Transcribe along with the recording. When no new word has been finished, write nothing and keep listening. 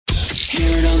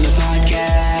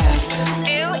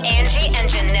Stu, Angie, and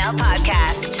Janelle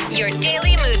podcast. Your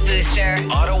daily mood booster.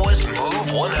 Ottawa's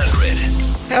Move 100.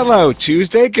 Hello,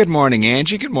 Tuesday. Good morning,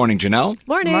 Angie. Good morning, Janelle.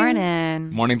 Morning.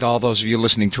 Morning to all those of you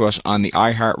listening to us on the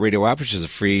iHeartRadio app, which is a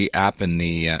free app in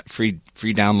the free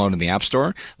download in the App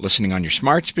Store. Listening on your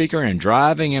smart speaker and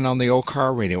driving in on the old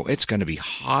car radio. It's going to be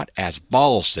hot as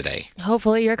balls today.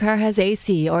 Hopefully your car has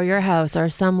AC or your house or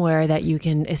somewhere that you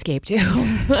can escape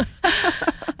to.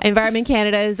 Environment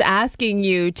Canada is asking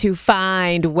you to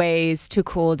find ways to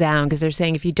cool down because they're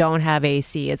saying if you don't have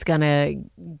AC, it's going to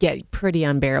get pretty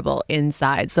unbearable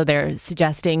inside. So they're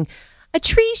suggesting a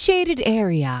tree-shaded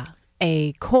area,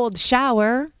 a cold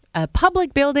shower, a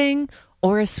public building,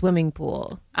 or a swimming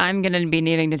pool. I'm going to be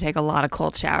needing to take a lot of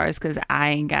cold showers because I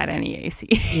ain't got any AC.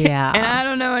 Yeah. And I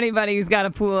don't know anybody who's got a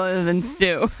pool other than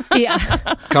Stu.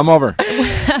 Yeah. Come over.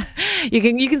 You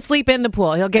can sleep in the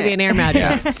pool. He'll give you an air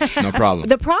mattress. No problem.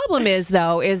 The problem is,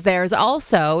 though, is there's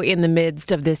also, in the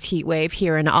midst of this heat wave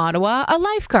here in Ottawa, a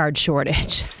lifeguard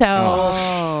shortage.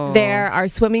 So there are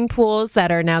swimming pools that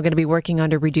are now going to be working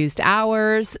under reduced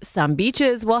hours. Some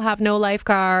beaches will have no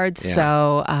lifeguards. Yeah.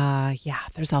 So,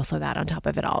 there's also that on top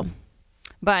of it all.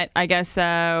 But I guess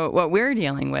what we're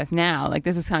dealing with now, like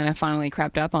this has kind of finally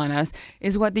crept up on us,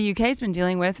 is what the UK's been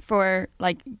dealing with for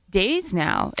like days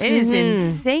now. It is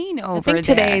insane over there. I think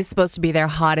today is supposed to be their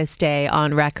hottest day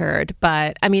on record.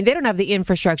 But, I mean, they don't have the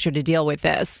infrastructure to deal with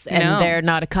this. And they're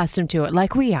not accustomed to it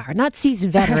like we are. Not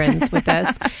seasoned veterans with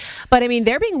this. But, I mean,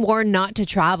 they're being warned not to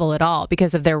travel at all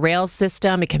because of their rail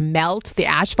system. It can melt. The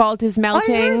asphalt is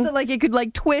melting. I heard that, like, it could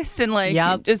like twist and like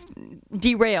just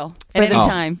derail For at any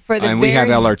time. And we have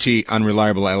LRT,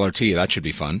 unreliable LRT. That should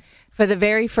be fun. For the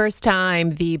very first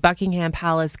time, the Buckingham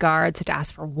Palace guards had to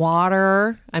ask for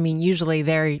water. I mean, usually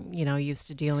they're, used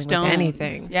to dealing with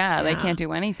anything. Yeah, they can't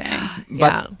do anything.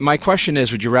 But my question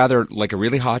is, would you rather like a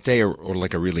really hot day or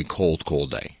like a really cold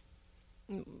day?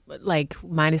 Like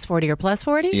minus 40 or plus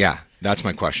 40? Yeah, that's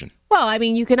my question. Well, I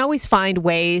mean, you can always find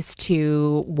ways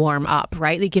to warm up,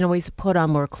 right? You can always put on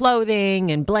more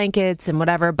clothing and blankets and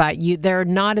whatever, but there are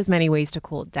not as many ways to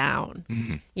cool down.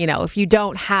 Mm-hmm. If you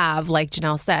don't have, like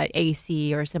Janelle said,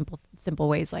 AC or simple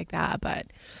ways like that. But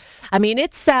I mean,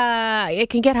 it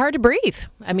can get hard to breathe.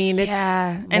 I mean,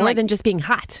 it's more than just being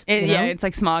hot. Yeah, it's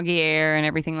like smoggy air and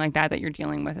everything like that you're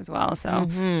dealing with as well. So,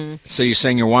 So you're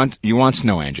saying you want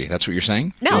snow, Angie? That's what you're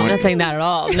saying? No, I'm not saying that at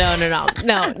all.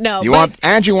 No.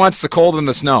 Angie wants the cold and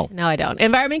the snow. No, I don't.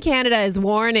 Environment Canada is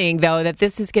warning, though, that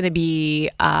this is going to be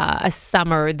a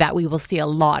summer that we will see a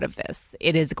lot of this.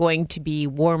 It is going to be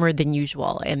warmer than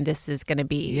usual, and this is going to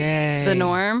be the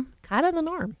norm. Kind of the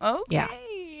norm. Okay. Yeah.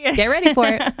 Get ready for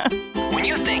it. When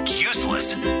you think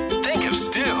useless, think of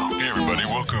Stu. Hey, everybody,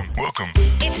 welcome.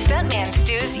 It's Stuntman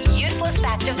Stu's useless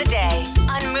fact of the day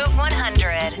on Move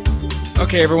 100.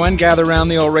 Okay, everyone, gather around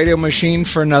the old radio machine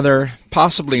for another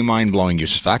possibly mind-blowing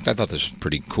useless fact. I thought this was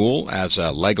pretty cool. As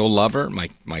a Lego lover,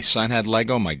 my son had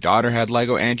Lego, my daughter had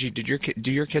Lego. Angie, do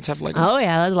your kids have Lego? Oh,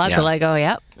 yeah, there's lots of Lego,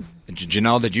 yep.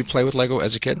 Janelle, did you play with Lego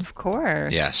as a kid? Of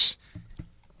course. Yes.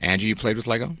 Angie, you played with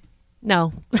Lego?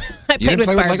 No. I played with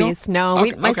Barbies. No,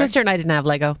 my sister and I didn't have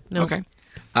Lego. No. Okay.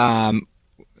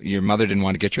 Your mother didn't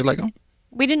want to get your Lego?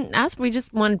 We didn't ask. We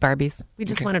just wanted Barbies. We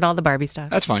just wanted all the Barbie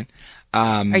stuff. That's fine.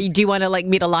 Do you want to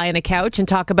me to lie on a couch and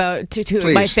talk about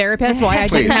to my therapist why I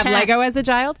didn't have Lego as a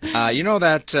child? You know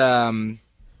that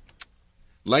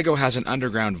Lego has an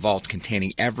underground vault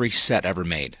containing every set ever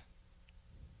made.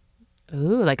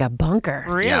 Ooh, like a bunker.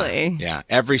 Really? Yeah,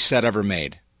 every set ever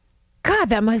made. God,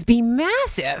 that must be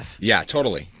massive. Yeah,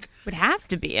 totally. Would have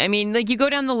to be. I mean, like you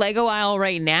go down the Lego aisle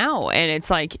right now and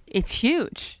it's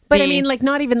huge. But I mean,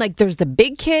 not even there's the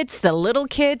big kits, the little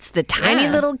kits, the tiny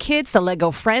little kits, the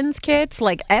Lego Friends kits,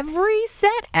 every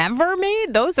set ever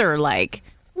made. Those are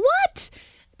what?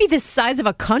 Be the size of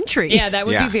a country. Yeah, that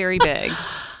would be very big.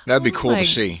 That'd be cool to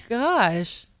see.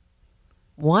 Gosh.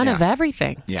 One of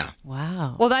everything. Yeah.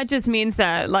 Wow. Well, that just means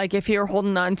that, if you're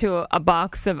holding on to a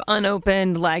box of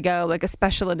unopened Lego, like a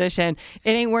special edition,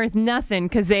 it ain't worth nothing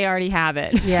because they already have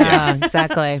it. Yeah,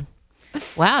 exactly.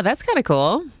 Wow, that's kind of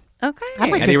cool. Okay.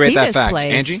 I'd like Andy, to rate see that this fact.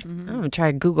 place. Angie? I'm going to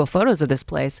try to Google photos of this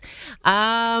place.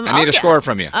 I need a score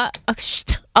from you.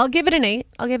 I'll give it an 8.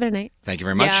 Thank you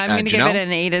very much. Yeah, I'm going to give it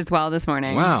an 8 as well this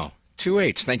morning. Wow. 2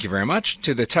 8s. Thank you very much.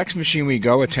 To the text machine we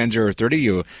go at 10-030.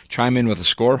 You chime in with a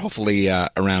score, hopefully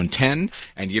around 10,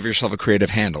 and give yourself a creative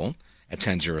handle at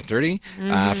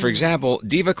 10-030. For example,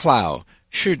 Diva Clow.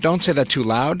 Shh, don't say that too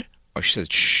loud. Or she says,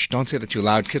 shh, don't say that too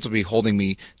loud. Kids will be holding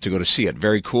me to go to see it.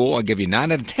 Very cool. I'll give you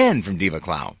 9 out of 10 from Diva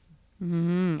Clow.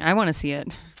 I want to see it.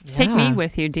 Take me Yeah.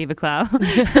 with you, Diva Clow.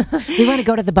 We want to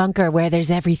go to the bunker where there's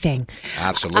everything.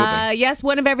 Absolutely. Yes,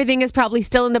 one of everything is probably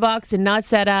still in the box and not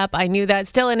set up. I knew that.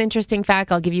 Still an interesting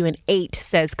fact. I'll give you an 8,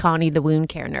 says Connie, the wound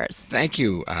care nurse. Thank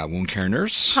you, wound care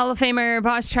nurse. Hall of Famer,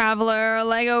 Boss Traveler,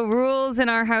 Lego rules in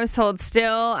our household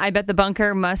still. I bet the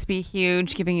bunker must be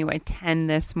huge, giving you a 10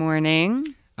 this morning.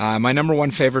 My number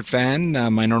one favorite fan,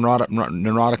 my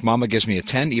neurotic mama, gives me a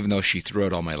 10, even though she threw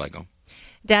out all my Lego.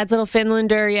 Dad's little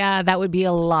Finlander, yeah, that would be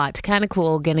a lot. Kind of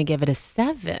cool. Gonna give it a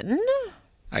 7.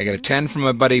 I got a 10 from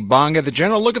my buddy Bonga the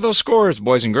General. Look at those scores,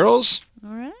 boys and girls. All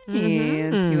right.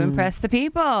 To impress the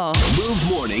people. Move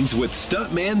mornings with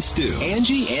Stuntman Stu,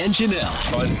 Angie, and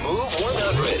Janelle on Move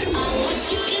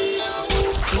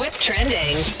 100. What's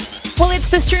trending? Well, it's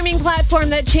the streaming platform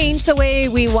that changed the way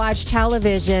we watch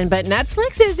television, but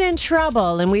Netflix is in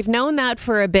trouble, and we've known that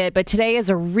for a bit, but today is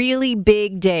a really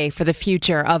big day for the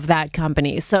future of that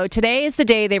company. So today is the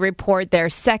day they report their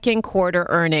second quarter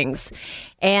earnings,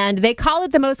 and they call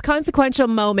it the most consequential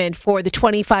moment for the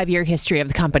 25-year history of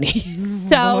the company.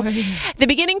 So the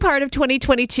beginning part of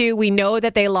 2022, we know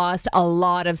that they lost a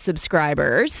lot of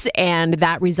subscribers, and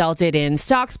that resulted in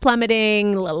stocks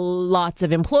plummeting, lots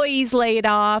of employees laid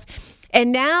off.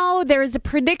 And now there is a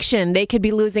prediction they could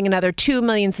be losing another 2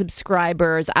 million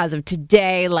subscribers as of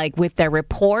today, like with their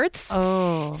reports.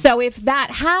 Oh. So if that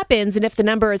happens, and if the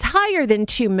number is higher than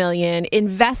 2 million,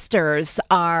 investors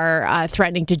are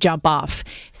threatening to jump off.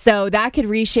 So that could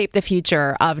reshape the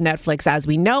future of Netflix as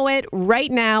we know it.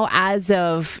 Right now, as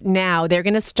of now, they're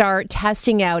going to start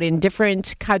testing out in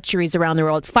different countries around the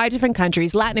world, 5 different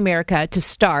countries, Latin America to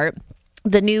start,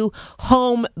 the new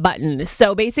home button.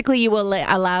 So basically you will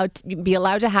be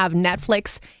allowed to have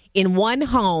Netflix in one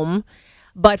home,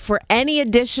 but for any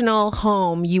additional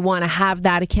home you want to have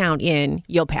that account in,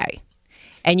 you'll pay.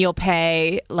 And you'll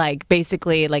pay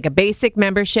basically a basic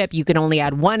membership. You can only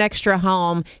add 1 extra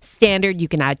home. Standard, you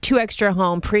can add 2 extra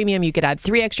home. Premium, you could add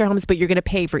 3 extra homes, but you're going to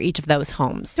pay for each of those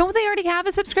homes. Don't they already have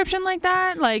a subscription like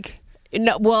that?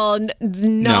 No, well,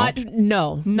 not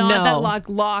that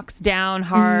locks down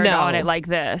hard on it like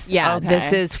this. Yeah, okay.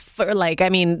 This is for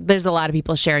there's a lot of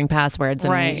people sharing passwords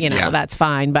and, Right. That's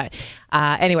fine. But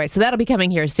anyway, so that'll be coming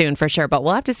here soon for sure. But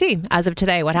we'll have to see as of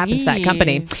today what happens to that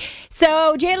company.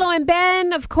 So J-Lo and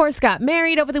Ben, of course, got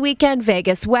married over the weekend,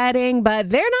 Vegas wedding, but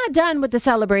they're not done with the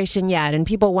celebration yet. And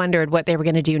people wondered what they were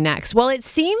going to do next. Well, it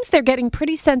seems they're getting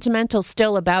pretty sentimental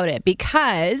still about it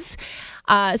because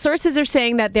sources are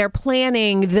saying that they're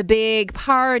planning the big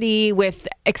party with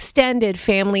extended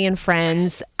family and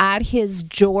friends at his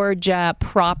Georgia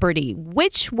property,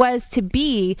 which was to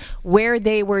be where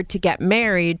they were to get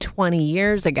married 20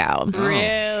 years ago.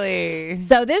 Really?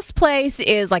 So this place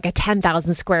is like a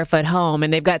 10,000 square foot home,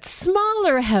 and they've got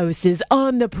smaller houses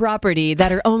on the property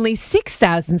that are only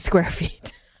 6,000 square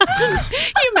feet. Can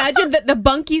you imagine that the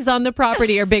bunkies on the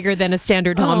property are bigger than a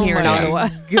standard home here in Ottawa?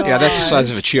 Yeah, that's the size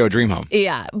of a Chio Dream Home.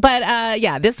 Yeah, but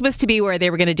this was to be where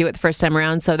they were going to do it the first time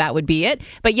around, so that would be it.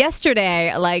 But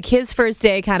yesterday, his first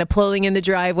day kind of pulling in the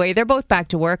driveway, they're both back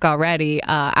to work already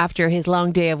after his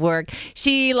long day of work.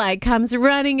 She comes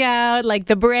running out like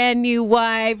the brand new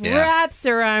wife, wraps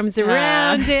her arms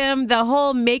around him, the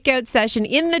whole makeout session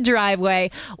in the driveway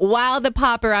while the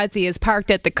paparazzi is parked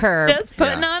at the curb. Just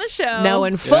putting on a show.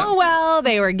 Knowing full well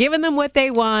they were giving them what they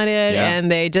wanted,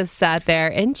 and they just sat there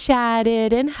and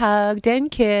chatted and hugged and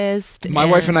kissed. My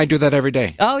wife and I do that every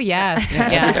day. Oh, yeah.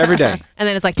 Every day. And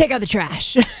then it's like, take out the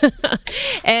trash.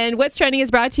 And What's Trending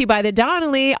is brought to you by the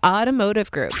Donnelly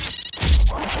Automotive Group.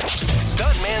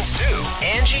 Stuntman Stu,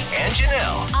 Angie, and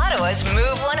Janelle. Ottawa's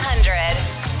Move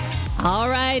 100. All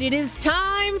right, it is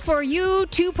time for you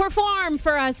to perform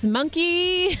for us,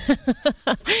 monkey.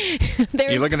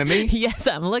 You looking at me? Yes,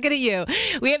 I'm looking at you.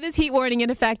 We have this heat warning in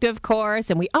effect, of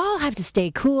course, and we all have to stay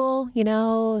cool,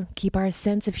 keep our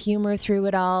sense of humor through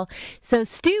it all. So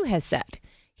Stu has said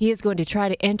he is going to try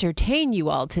to entertain you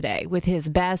all today with his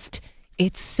best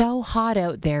 "It's so hot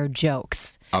out there"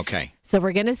 jokes. Okay. So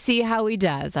we're going to see how he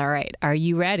does. All right, are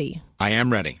you ready? I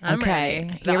am ready. I'm Okay,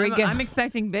 ready. here we go. I'm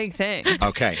expecting big things.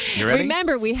 Okay. You ready?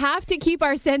 Remember, we have to keep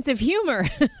our sense of humor.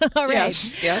 All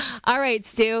right. Yes. All right,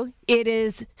 Stu. It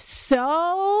is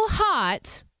so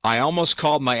hot. I almost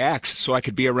called my ex so I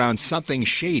could be around something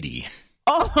shady.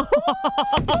 Oh.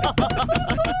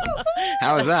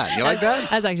 How was that? You like that?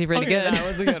 That's actually pretty good. That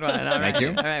was a good one. All right. Thank you.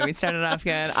 All right, we started off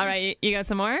good. All right, you got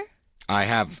some more? I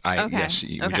have. Okay. Yes.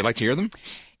 Would Okay. you like to hear them?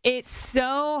 It's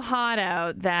so hot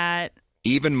out that...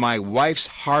 Even my wife's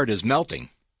heart is melting.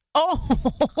 Oh,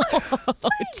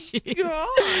 jeez.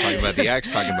 Talking about the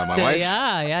ex, talking about my wife.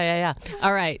 Yeah.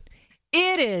 All right.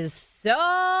 It is so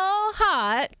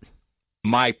hot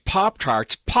My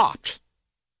Pop-Tarts popped.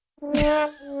 What?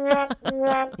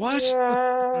 That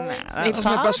was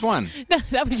my best one. No,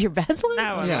 that was your best one?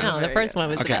 That was No, the first one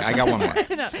was the Okay, best I got one more.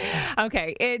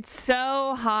 Okay, it's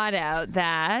so hot out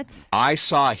that... I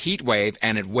saw a heat wave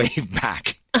and it waved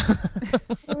back. Okay,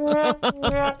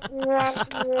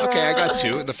 I got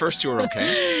two. The first two are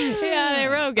okay. Yeah, they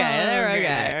were okay. They were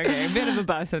okay. Okay, a bit of a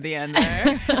buzz at the end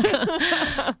there.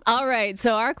 All right,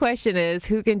 so our question is,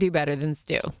 who can do better than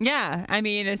Stu? Yeah, I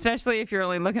mean, especially if you're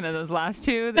only looking at those last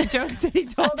two, the jokes that he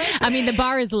told us. I mean, the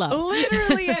bar is low.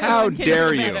 Literally anyone How can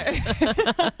dare do you?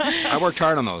 better. I worked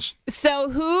hard on those. So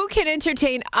who can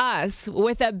entertain us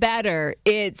with a better,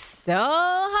 it's so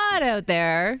hot out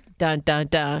there, dun, dun,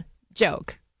 dun,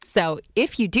 joke? So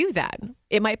if you do that,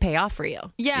 it might pay off for you.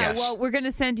 Yeah, Yes. well, we're going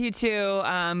to send you to,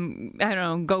 I don't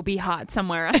know, go be hot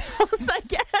somewhere else, I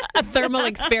guess. A thermal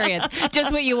experience.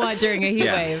 Just what you want during a heat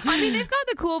Yeah. wave. I mean, they've got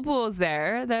the cool pools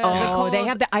there. The Oh, cold, they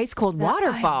have the ice cold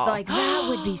waterfall. Like, that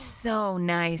would be so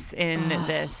nice in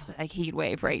this heat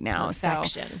wave right now.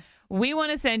 Perfection. So we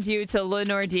want to send you to Le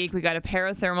Nordique. We got a pair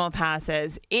of thermal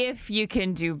passes. If you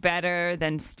can do better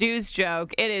than Stu's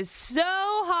joke, it is so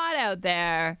hot out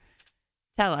there.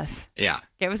 Tell us. Yeah.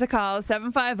 Give us a call,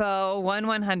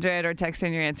 750-1100, or text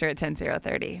in your answer at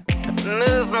 10030.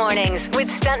 Move mornings with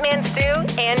Stuntman Stu,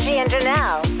 Angie, and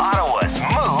Janelle. Ottawa's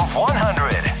Move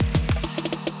 100.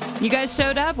 You guys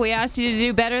showed up. We asked you to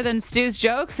do better than Stu's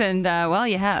jokes, and, well,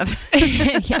 you have.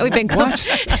 Yeah, we've been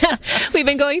we've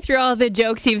been going through all the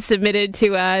jokes you've submitted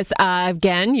to us.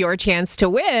 Again, your chance to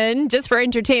win, just for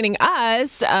entertaining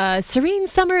us, a serene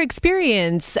summer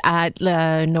experience at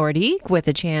Le Nordique with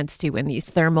a chance to win these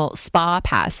thermal spa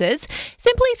passes,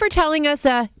 simply for telling us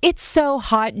a "it's so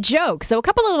hot" joke. So a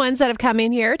couple of the ones that have come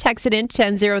in here, text it in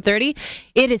 10030.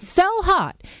 It is so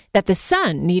hot that the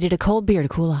sun needed a cold beer to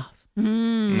cool off. Okay,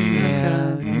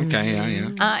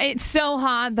 yeah. It's so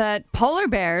hot that polar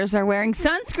bears are wearing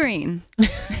sunscreen.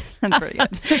 That's pretty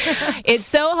good. It's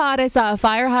so hot I saw a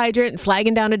fire hydrant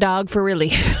flagging down a dog for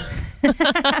relief. Pee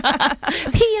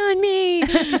on me.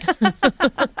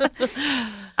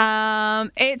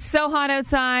 It's so hot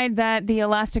outside that the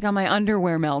elastic on my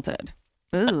underwear melted.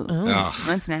 Ooh, Ugh.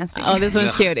 that's nasty. Oh, this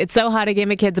one's cute. It's so hot I gave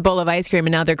my kids a bowl of ice cream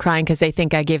and now they're crying because they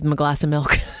think I gave them a glass of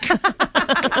milk.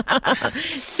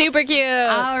 Super cute.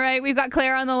 All right, we've got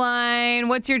Claire on the line.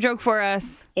 What's your joke for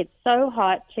us? It's so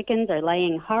hot, chickens are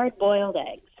laying hard-boiled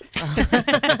eggs. Could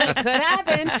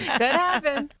happen. Could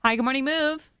happen. Hi, good morning,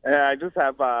 Move. Yeah, I just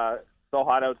have so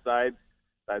hot outside.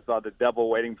 I saw the devil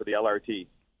waiting for the LRT.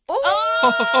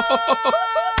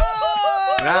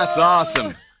 That's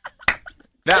awesome.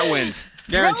 That wins.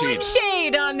 Throwing Guaranteed.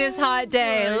 shade on this hot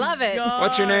day. Love it.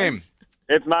 What's your name?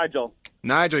 It's Nigel.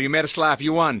 Nigel, you made us laugh.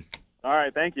 You won. All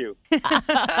right, thank you.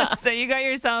 So you got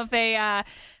yourself a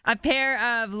pair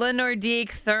of Le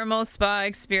Nordique thermal spa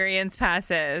experience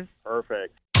passes.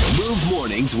 Perfect. Move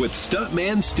mornings with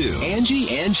Stuntman Stu,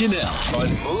 Angie, and Janelle on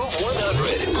Move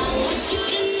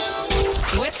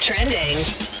 100. What's trending?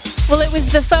 Well, it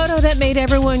was the photo that made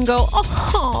everyone go,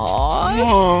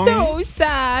 oh, so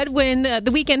sad when the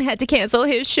Weeknd had to cancel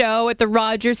his show at the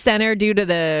Rogers Center due to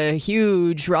the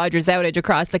huge Rogers outage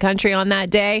across the country on that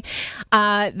day.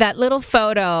 That little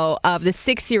photo of the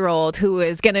 6-year-old who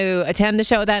was going to attend the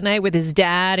show that night with his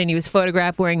dad, and he was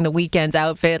photographed wearing the Weeknd's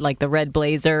outfit, like the red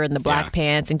blazer and the black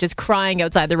pants, and just crying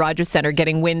outside the Rogers Center,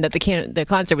 getting wind that the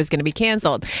concert was going to be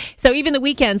canceled. So even the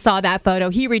Weeknd saw that photo,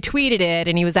 he retweeted it,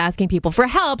 and he was asking people for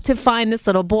help to find this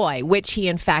little boy, which he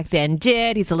in fact then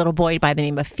did. He's a little boy by the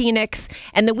name of Phoenix,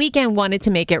 and the Weeknd wanted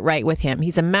to make it right with him.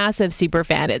 He's a massive super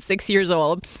fan at 6 years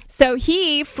old. So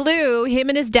he flew him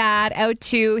and his dad out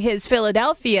to his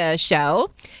Philadelphia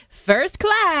show, first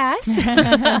class,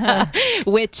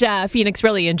 which Phoenix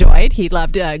really enjoyed. He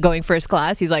loved going first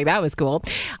class. He's like, that was cool.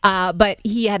 But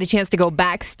he had a chance to go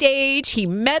backstage. He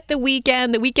met the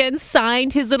Weeknd. The Weeknd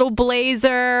signed his little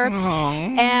blazer.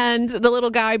 Aww. And the little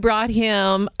guy brought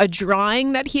him a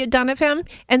drawing that he had done of him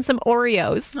and some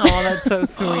Oreos. Oh, that's so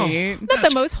sweet. Not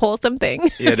the most wholesome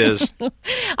thing. It is.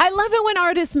 I love it when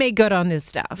artists make good on this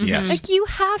stuff. Yes. Like you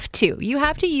have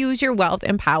to use your wealth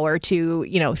and power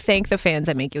to, thank the fans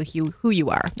that make you who you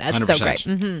are. That's 100%. so great.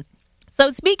 Mm-hmm.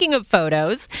 So speaking of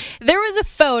photos, there was a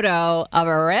photo of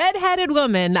a red-headed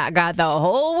woman that got the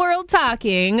whole world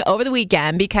talking over the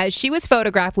weekend because she was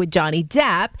photographed with Johnny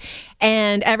Depp,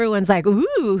 and everyone's like,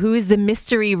 ooh, who is the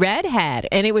mystery redhead?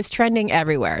 And it was trending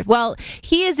everywhere. Well,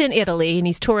 he is in Italy, and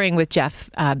he's touring with Jeff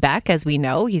Beck, as we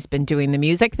know. He's been doing the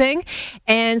music thing.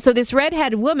 And so this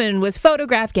redheaded woman was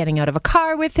photographed getting out of a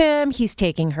car with him. He's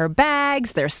taking her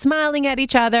bags. They're smiling at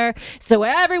each other. So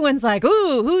everyone's like,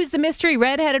 ooh, who's the mystery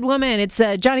redheaded woman? It's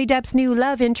It's Johnny Depp's new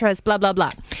love interest, blah, blah,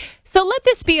 blah. So let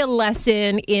this be a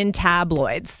lesson in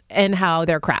tabloids and how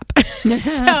they're crap.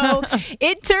 So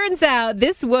it turns out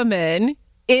this woman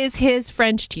is his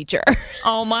French teacher.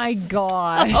 Oh my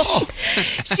gosh.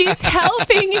 She's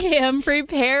helping him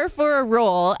prepare for a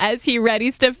role as he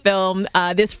readies to film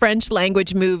this French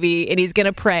language movie, and he's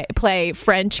going to play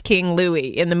French King Louis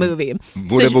in the movie.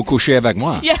 Voulez-vous coucher avec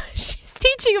moi? Yeah, she's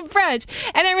teaching him French,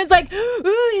 and everyone's like,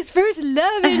 ooh, his first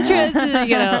love interest.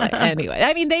 Anyway,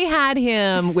 I mean, they had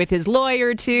him with his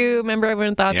lawyer, too. Remember,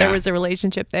 everyone thought there was a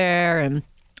relationship there, and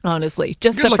honestly,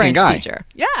 just the French teacher.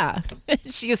 Yeah.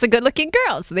 She was a good-looking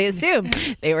girl, so they assumed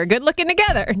they were good-looking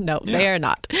together. No, they are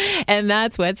not. And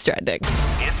that's what's trending.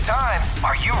 It's time.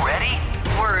 Are you ready?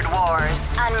 Word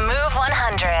Wars on Move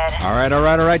 100. All right.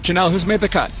 Janelle, who's made the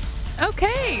cut?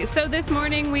 Okay, so this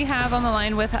morning we have on the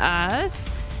line with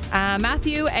us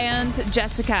Matthew and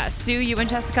Jessica. Stu, you and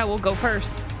Jessica will go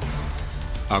first.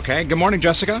 Okay. Good morning,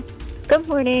 Jessica. Good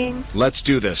morning. Let's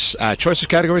do this. Choice of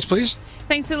categories, please.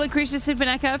 Thanks to Lucretia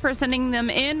Supaneca for sending them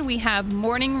in. We have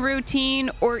morning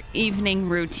routine or evening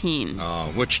routine.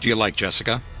 Which do you like,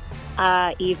 Jessica?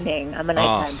 Evening. I'm a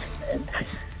nighttime person.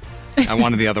 I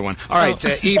wanted the other one. All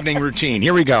right, evening routine.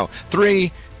 Here we go.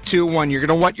 3, 2, 1. You're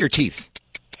going to wet your teeth.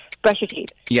 Brush your teeth.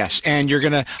 Yes, and you're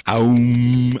going to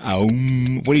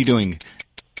What are you doing?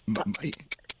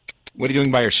 What are you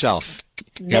doing by yourself?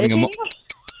 You're Meditate?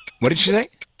 What did she say?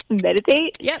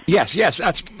 Meditate? Yep. Yes,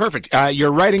 that's perfect.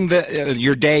 You're writing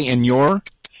your day in your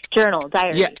Journal,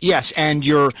 diary. Yeah, yes, and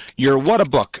your what a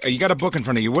book. You got a book in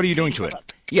front of you. What are you doing to it?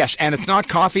 Yes, and it's not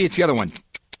coffee, it's the other one.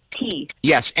 Tea.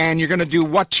 Yes, and you're going to do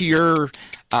what to your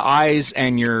eyes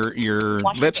and your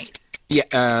Wash lips? your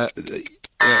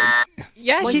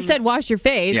Yeah, she said wash your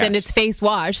face, and it's face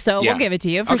wash, so we'll give it to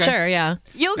you for sure, yeah.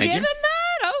 You'll Thank give you. him that?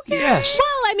 Okay. Yes.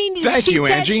 Well, I mean, Thank she you,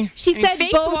 said, Angie. She said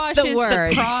face both wash the is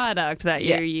words. the product that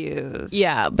you use.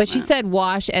 Yeah, but she said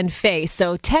wash and face,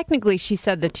 so technically she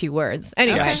said the 2 words.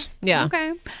 Anyway, Yes. yeah.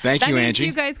 Okay. Thank That you, means Angie.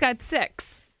 You guys got 6.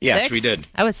 Yes, 6? we did.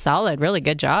 That was solid. Really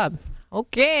good job.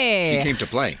 Okay. She came to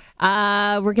play.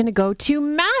 We're going to go to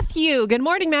Matthew. Good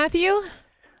morning, Matthew.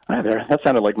 Hi there. That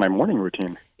sounded like my morning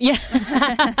routine. Yeah.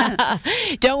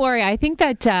 Don't worry. I think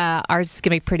that ours is going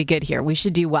to be pretty good here. We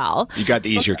should do well. You got the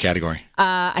easier category.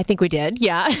 I think we did.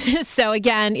 Yeah. So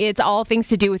again, it's all things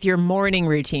to do with your morning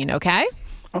routine, okay?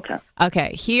 Okay.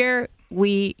 Okay. Here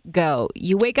we go.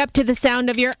 You wake up to the sound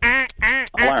of your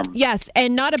Alarm. Yes,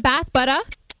 and not a bath, but a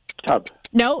Tub.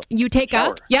 no. You take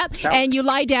Shower. up. Yep. Shower. And you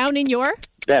lie down in your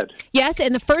Bed. yes.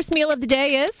 And the first meal of the day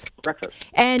is Breakfast.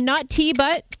 and not tea,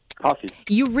 but Coffee.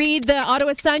 you read the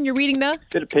Ottawa Sun. You're reading the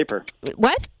Bit of paper.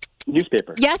 what?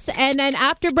 Newspaper. Yes. And then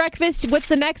after breakfast, what's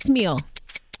the next meal?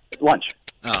 Lunch.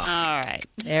 All right.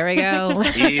 There we go.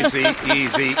 Easy.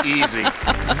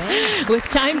 With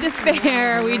time to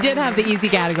spare, we did have the easy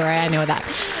category. I know that.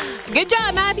 Good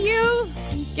job, Matthew.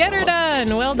 Get her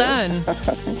done. Well done.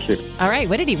 Thank you. All right.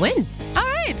 What did he win? All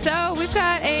right, so we've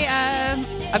got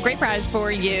a great prize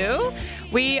for you.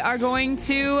 We are going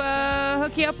to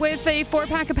hook you up with a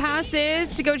 4-pack of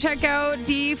passes to go check out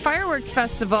the Fireworks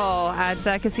Festival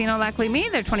at Casino Lac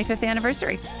Lémy, their 25th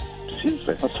anniversary.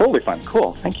 Seriously. That's totally fun.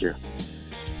 Cool. Thank you.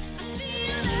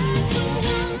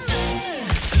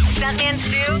 Stuntman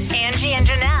Stu, Angie, and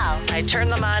Janelle. I turn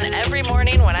them on every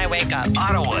morning when I wake up.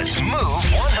 Ottawa's Move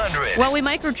 100. Well, we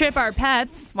microchip our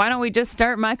pets. Why don't we just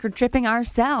start microchipping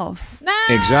ourselves?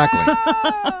 Exactly.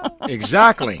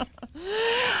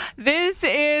 This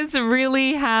is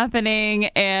really happening,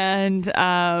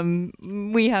 and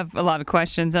we have a lot of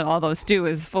questions, and although Stu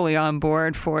is fully on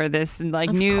board for this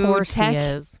new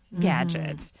tech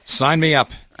gadget. Sign me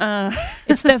up.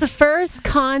 It's the first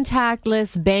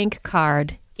contactless bank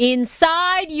card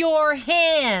inside your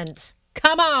hand.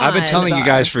 Come on. I've been telling you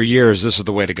guys for years this is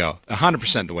the way to go.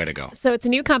 100% the way to go. So it's a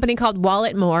new company called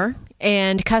Wallet More,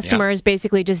 and customers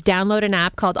basically just download an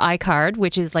app called iCard,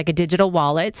 which is like a digital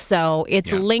wallet. So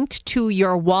it's linked to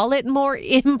your Wallet More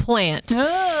implant.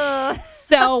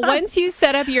 So once you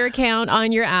set up your account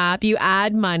on your app, you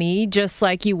add money just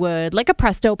like you would like a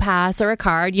Presto Pass or a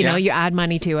card. You know, you add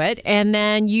money to it, and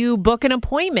then you book an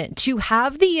appointment to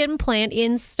have the implant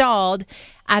installed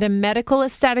at a medical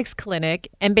aesthetics clinic,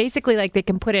 and basically like they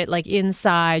can put it like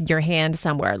inside your hand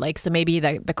somewhere, like so maybe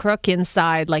the crook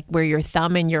inside like where your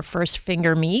thumb and your first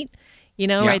finger meet,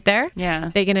 right there.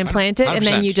 Yeah, they can implant it, 100%. And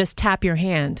then you just tap your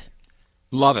hand.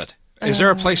 Love it. Is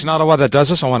there a place in Ottawa that does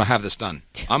this? I want to have this done.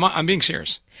 I'm being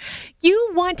serious.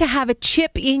 You want to have a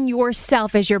chip in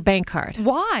yourself as your bank card.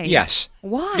 Why? Yes.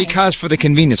 Why? Because for the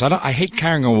convenience. I hate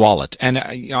carrying a wallet, and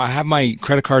I have my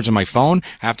credit cards on my phone.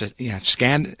 I have to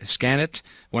scan it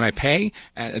when I pay.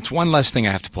 It's one less thing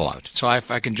I have to pull out. So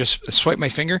if I can just swipe my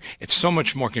finger, it's so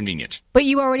much more convenient. But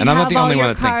you already And I'm not have the all only one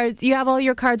your that think- cards. You have all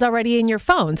your cards already in your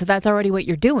phone, so that's already what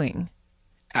you're doing.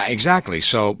 Exactly.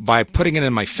 So by putting it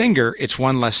in my finger, it's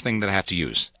one less thing that I have to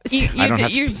use. I don't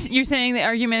have to. You're saying the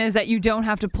argument is that you don't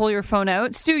have to pull your phone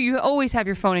out. Stu, you always have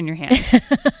your phone in your hand.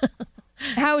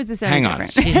 How is this any Hang on.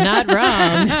 different? She's not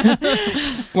wrong.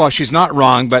 Well, she's not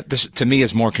wrong, but this to me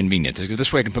is more convenient.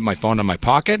 This way I can put my phone in my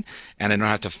pocket, and I don't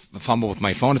have to fumble with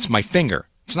my phone. It's my finger.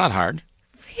 It's not hard.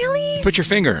 Really? Put your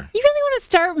finger. You really want to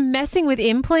start messing with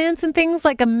implants and things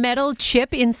like a metal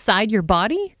chip inside your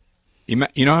body?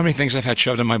 You know how many things I've had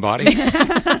shoved in my body?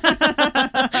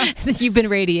 You've been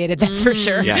radiated, that's for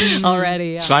sure. Yes.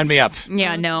 Already. Yeah. Sign me up.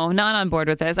 Yeah, no, not on board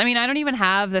with this. I mean, I don't even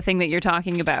have the thing that you're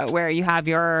talking about where you have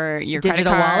your Digital credit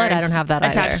card wallet? I don't have that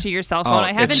attached either. to your cell phone.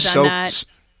 I haven't it's done that.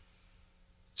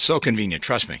 So convenient.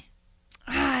 Trust me.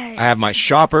 I have my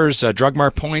Shoppers Drug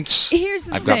Mart points. Here's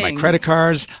the I've got my thing. credit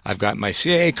cards. I've got my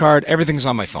CAA card. Everything's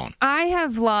on my phone. I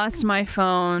have lost my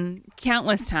phone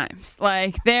countless times.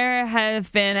 Like, there have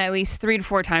been at least 3 to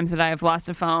 4 times that I have lost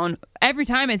a phone. Every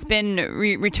time it's been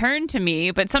returned to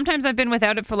me, but sometimes I've been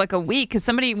without it for like a week because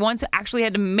somebody once actually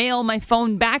had to mail my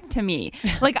phone back to me.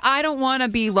 Like, I don't want to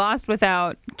be lost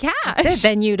without cash.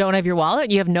 Then you don't have your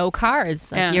wallet. You have no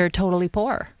cards. Like, Yeah. You're totally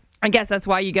poor. I guess that's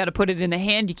why you got to put it in the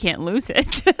hand. You can't lose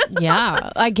it.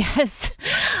 Yeah, I guess.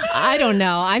 I don't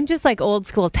know. I'm just like old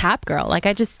school tap girl. Like,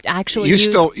 I just actually You use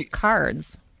still-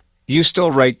 cards. You still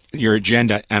write your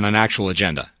agenda on an actual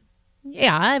agenda.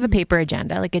 Yeah, I have a paper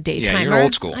agenda, like a day Yeah, timer. you're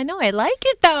old school. I know. I like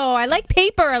it, though. I like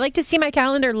paper. I like to see my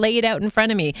calendar laid out in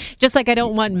front of me, just like I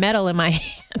don't want metal in my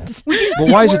hand. Well,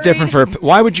 why is it different for?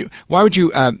 Why would you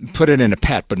put it in a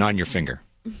pet but not in your finger?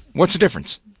 What's the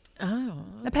difference?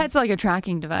 The pet's like a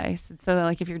tracking device. So that,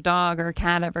 like, if your dog or a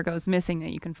cat ever goes missing,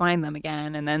 that you can find them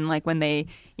again. And then, like, when they,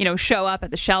 show up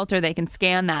at the shelter, they can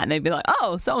scan that and they'd be like,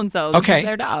 oh, so-and-so, this is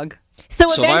their dog.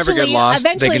 So if I ever get lost,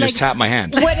 they can just tap my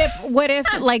hand. What if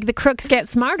like the crooks get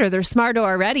smarter? They're smarter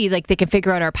already. Like, they can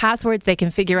figure out our passwords. They can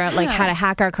figure out like how to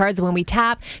hack our cards when we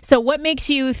tap. So what makes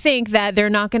you think that they're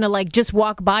not going to like just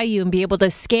walk by you and be able to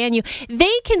scan you?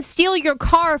 They can steal your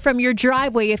car from your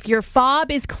driveway if your fob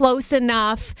is close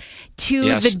enough to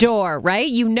Yes. the door, right?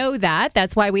 You know that.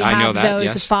 That's why we I know have that, those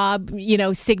yes. fob,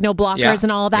 signal blockers Yeah,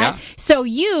 and all that. yeah. So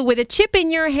you, with a chip in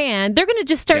your hand, they're going to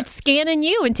just start Yeah. scanning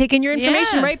you and taking your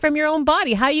information Yeah. right from your own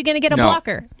body. How are you going to get a No,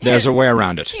 blocker? there's a way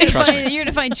around it. Trust me. You're going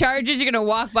to find charges. You're going to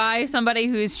walk by somebody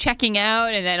who's checking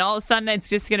out, and then all of a sudden it's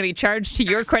just going to be charged to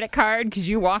your credit card because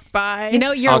you walked by.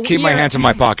 You're I'll keep my hands in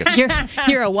my pockets.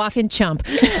 You're a walking chump.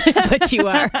 That's what you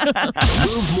are.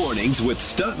 Move mornings with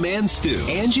Stuntman Stu,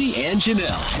 Angie, and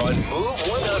Janelle on Move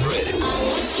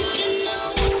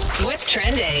 100. What's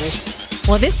trending?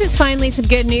 Well, this is finally some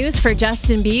good news for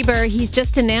Justin Bieber. He's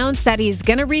just announced that he's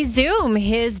going to resume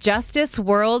his Justice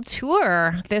World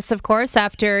Tour. This, of course,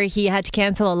 after he had to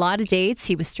cancel a lot of dates.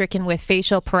 He was stricken with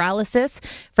facial paralysis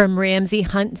from Ramsay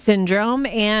Hunt syndrome,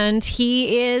 and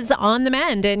he is on the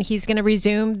mend, and he's going to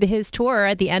resume his tour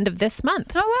at the end of this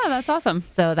month. Oh, wow, that's awesome.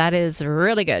 So that is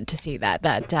really good to see that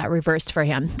reversed for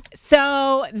him.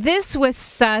 So this was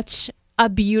such a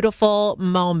beautiful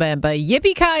moment, but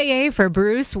yippee-ki-yay for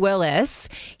Bruce Willis.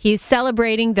 He's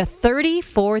celebrating the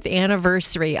 34th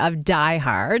anniversary of Die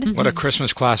Hard. What a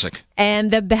Christmas classic.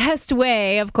 And the best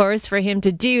way, of course, for him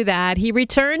to do that, he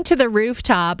returned to the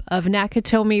rooftop of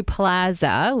Nakatomi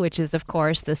Plaza, which is, of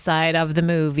course, the site of the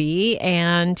movie.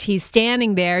 And he's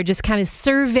standing there just kind of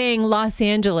surveying Los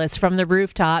Angeles from the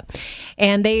rooftop.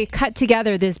 And they cut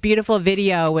together this beautiful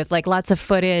video with like lots of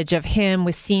footage of him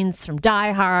with scenes from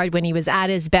Die Hard when he was at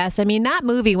his best. I mean, that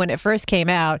movie, when it first came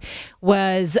out,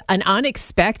 was an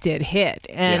unexpected hit.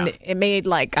 And it made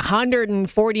like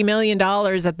 $140 million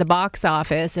at the box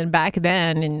office. And back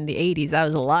then in the 80s, that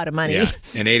was a lot of money. Yeah.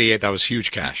 In '88, that was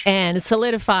huge cash. And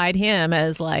solidified him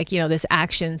as like, this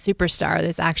action superstar,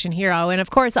 this action hero. And of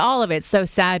course, all of it's so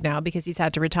sad now because he's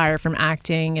had to retire from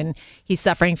acting and he's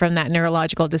suffering from that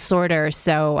neurological disorder.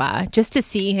 So just to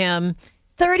see him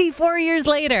 34 years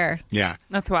later. Yeah.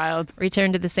 That's wild.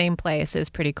 Return to the same place is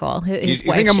pretty cool. You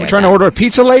think I'm trying to order a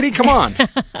pizza, lady? Come on.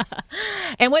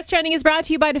 And What's Trending is brought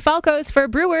to you by DeFalco's for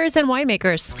brewers and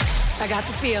winemakers. I got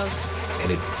the feels. And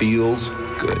it feels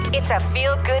good. It's a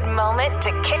feel-good moment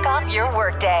to kick off your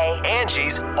workday.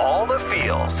 Angie's All the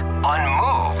Feels on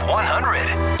Move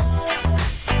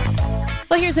 100.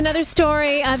 Well, here's another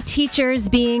story of teachers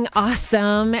being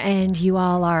awesome, and you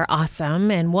all are awesome.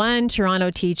 And one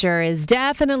Toronto teacher is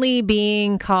definitely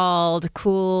being called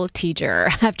cool teacher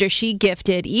after she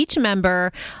gifted each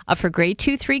member of her grade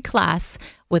 2-3 class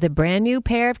with a brand new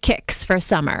pair of kicks for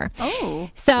summer. Oh.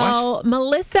 So What?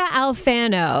 Melissa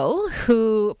Alfano,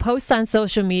 who posts on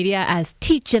social media as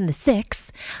Teach in the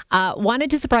Six, wanted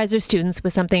to surprise her students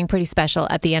with something pretty special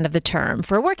at the end of the term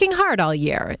for working hard all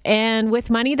year. And with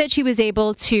money that she was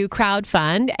able to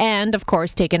crowdfund and, of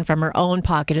course, taken from her own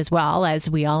pocket as well, as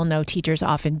we all know teachers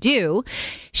often do,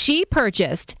 she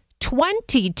purchased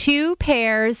 22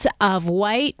 pairs of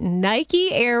white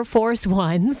Nike Air Force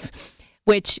Ones,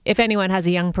 which, if anyone has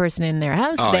a young person in their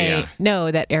house, they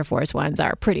know that Air Force Ones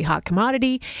are a pretty hot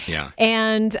commodity. Yeah.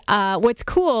 And what's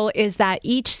cool is that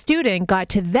each student got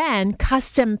to then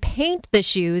custom paint the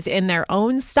shoes in their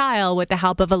own style with the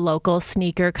help of a local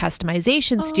sneaker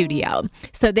customization studio.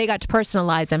 So they got to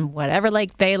personalize them whatever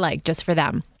they like just for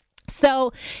them.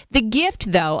 So the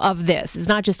gift, though, of this is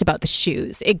not just about the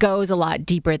shoes. It goes a lot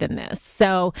deeper than this.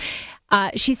 So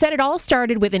she said it all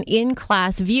started with an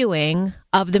in-class viewing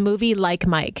of the movie Like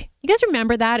Mike. You guys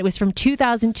remember that? It was from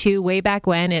 2002, way back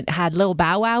when. It had Lil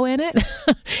Bow Wow in it.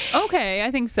 Okay,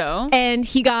 I think so. And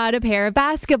he got a pair of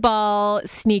basketball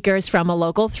sneakers from a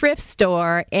local thrift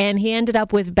store, and he ended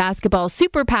up with basketball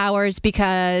superpowers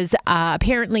because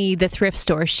apparently the thrift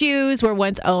store shoes were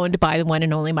once owned by the one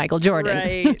and only Michael Jordan.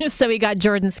 Right. So he got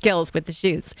Jordan skills with the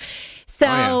shoes.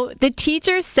 So the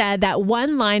teacher said that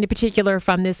one line in particular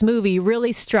from this movie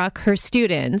really struck her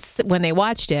students when they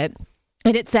watched it.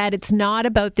 And it said, it's not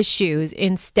about the shoes.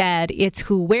 Instead, it's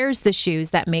who wears the shoes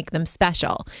that make them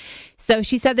special. So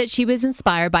she said that she was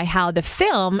inspired by how the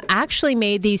film actually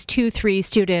made these 2-3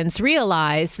 students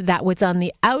realize that what's on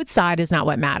the outside is not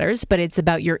what matters, but it's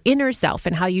about your inner self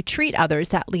and how you treat others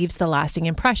that leaves the lasting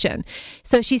impression.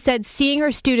 So she said seeing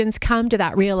her students come to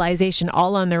that realization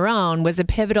all on their own was a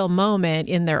pivotal moment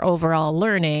in their overall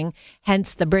learning,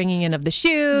 hence the bringing in of the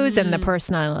shoes and the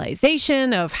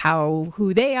personalization of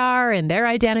who they are and their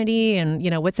identity and,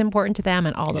 what's important to them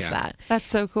and all of that. That's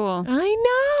so cool. I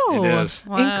know. It is.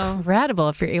 Wow. Incredible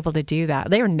if you're able to do that.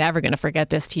 They were never going to forget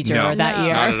this teacher No, or that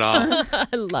year. not at all.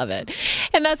 I love it.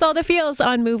 And that's all the feels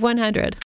on Move 100.